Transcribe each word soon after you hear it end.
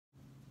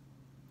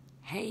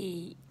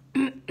Hey,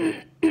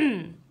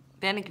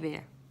 ben ik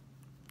weer.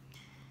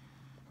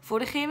 Voor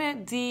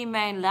degenen die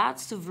mijn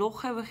laatste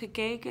vlog hebben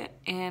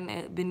gekeken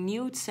en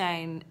benieuwd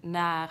zijn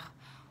naar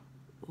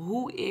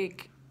hoe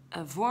ik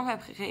vorm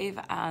heb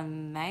gegeven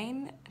aan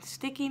mijn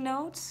sticky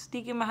notes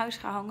die ik in mijn huis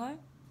ga hangen,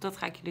 dat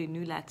ga ik jullie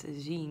nu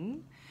laten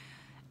zien.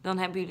 Dan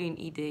hebben jullie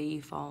een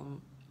idee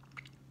van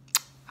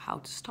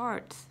how to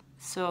start.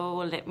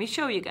 So let me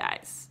show you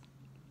guys.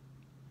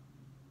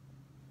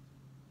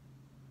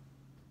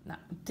 Nou,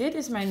 dit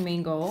is mijn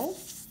main goal.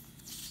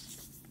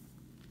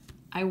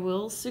 I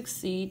will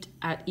succeed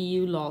at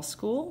EU Law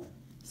School.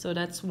 So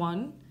that's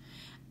one.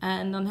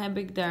 En dan heb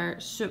ik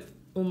daar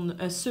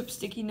sub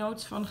sticky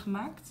notes van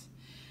gemaakt.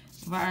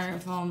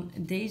 Waarvan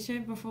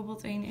deze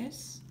bijvoorbeeld een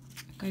is.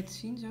 Kan je het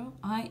zien zo?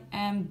 I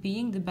am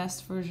being the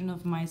best version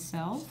of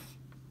myself.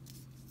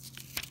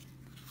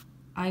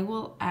 I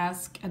will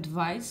ask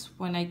advice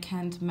when I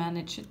can't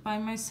manage it by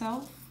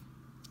myself.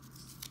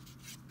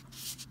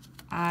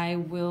 I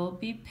will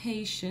be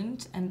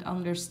patient and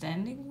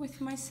understanding with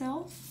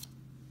myself.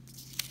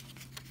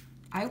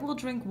 I will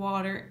drink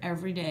water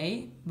every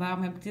day.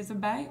 Waarom heb ik dit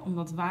erbij?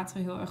 Omdat water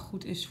heel erg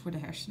goed is voor de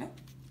hersenen.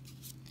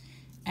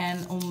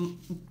 En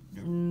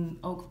om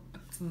ook,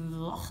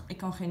 ik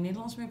kan geen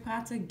Nederlands meer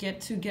praten.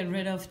 Get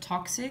rid of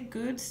toxic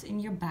goods in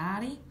your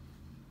body.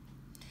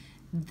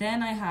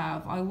 Then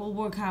I will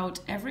work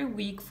out every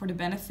week for the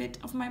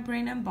benefit of my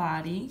brain and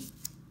body.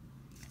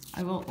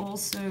 I will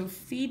also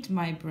feed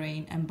my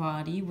brain and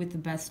body with the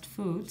best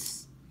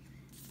foods.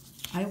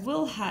 I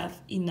will have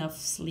enough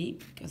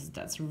sleep because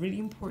that's really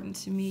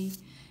important to me.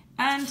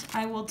 And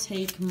I will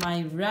take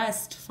my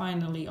rest,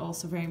 finally,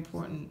 also very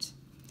important.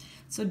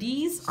 So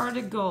these are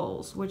the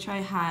goals which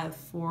I have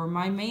for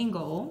my main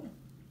goal.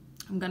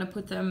 I'm gonna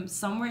put them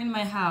somewhere in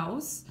my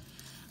house.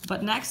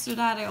 But next to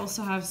that, I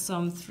also have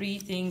some 3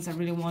 things I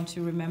really want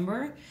to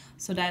remember.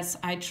 So that's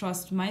I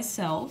trust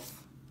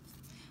myself.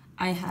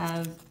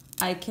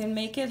 I can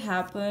make it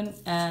happen,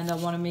 and I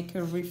want to make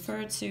a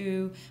refer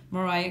to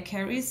Mariah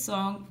Carey's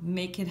song,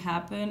 Make It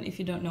Happen. If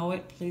you don't know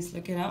it, please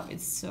look it up.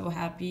 It's so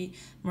happy.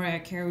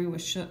 Mariah Carey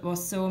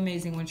was so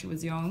amazing when she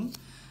was young.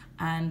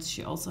 And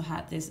she also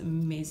had this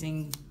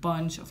amazing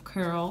bunch of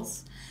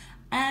curls.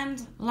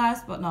 And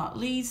last but not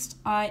least,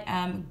 I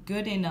am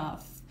good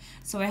enough.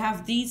 So I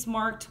have these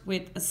marked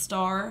with a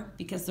star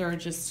because they're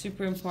just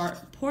super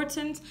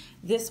important.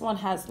 This one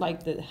has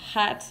like the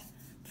hat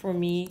for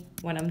me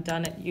when I'm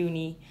done at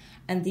uni.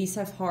 And these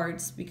have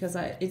hearts because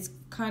it's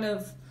kind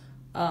of,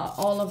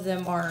 all of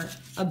them are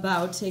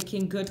about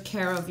taking good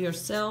care of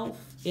yourself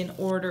in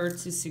order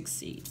to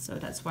succeed. So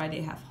that's why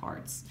they have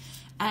hearts.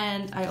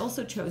 And I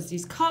also chose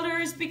these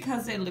colors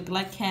because they look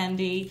like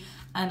candy.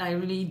 And I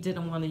really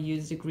didn't want to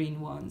use the green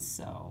ones,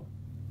 so.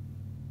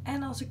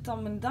 En als ik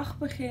dan mijn dag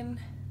begin,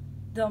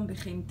 dan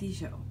begint die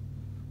zo.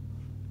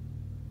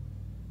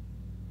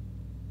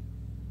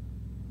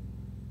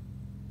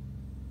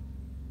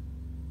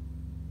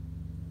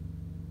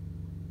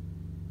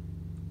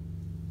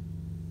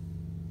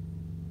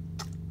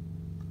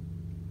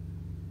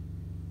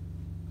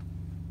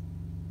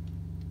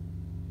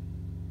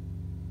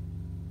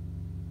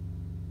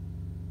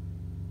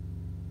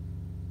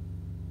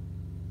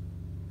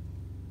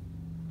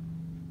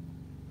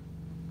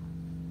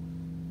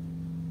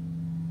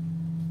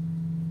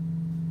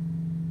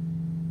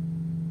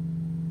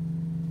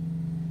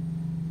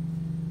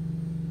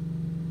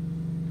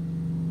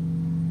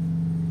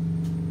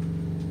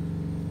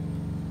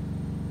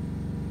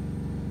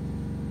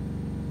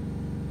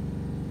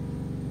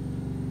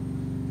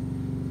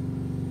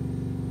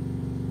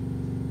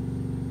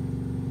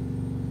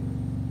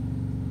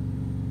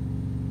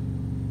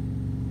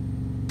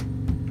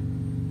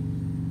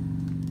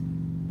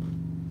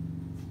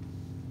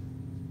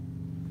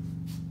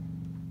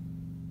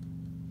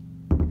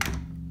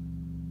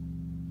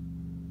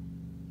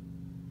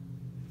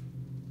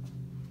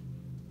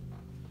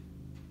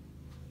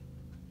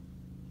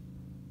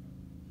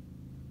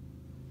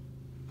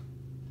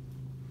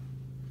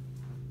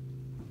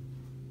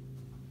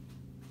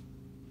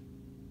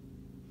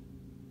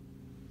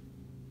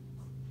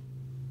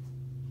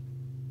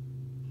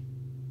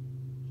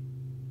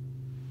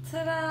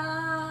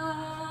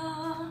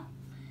 Ta-da!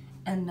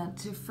 And not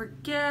to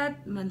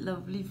forget my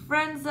lovely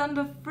friends on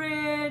the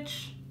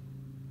fridge.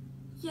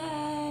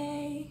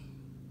 Yay!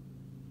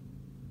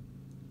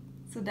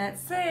 So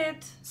that's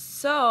it.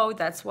 So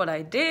that's what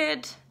I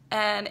did.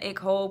 En ik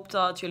hoop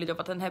dat jullie er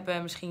wat aan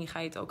hebben. Misschien ga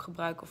je het ook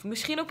gebruiken of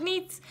misschien ook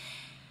niet.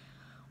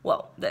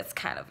 Well, that's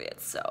kind of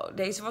it. So,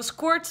 deze was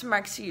kort, maar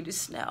ik zie jullie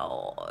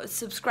snel.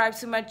 Subscribe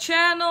to my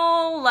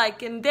channel,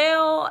 like en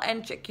deel.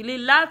 En check jullie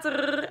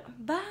later.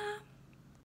 Bye!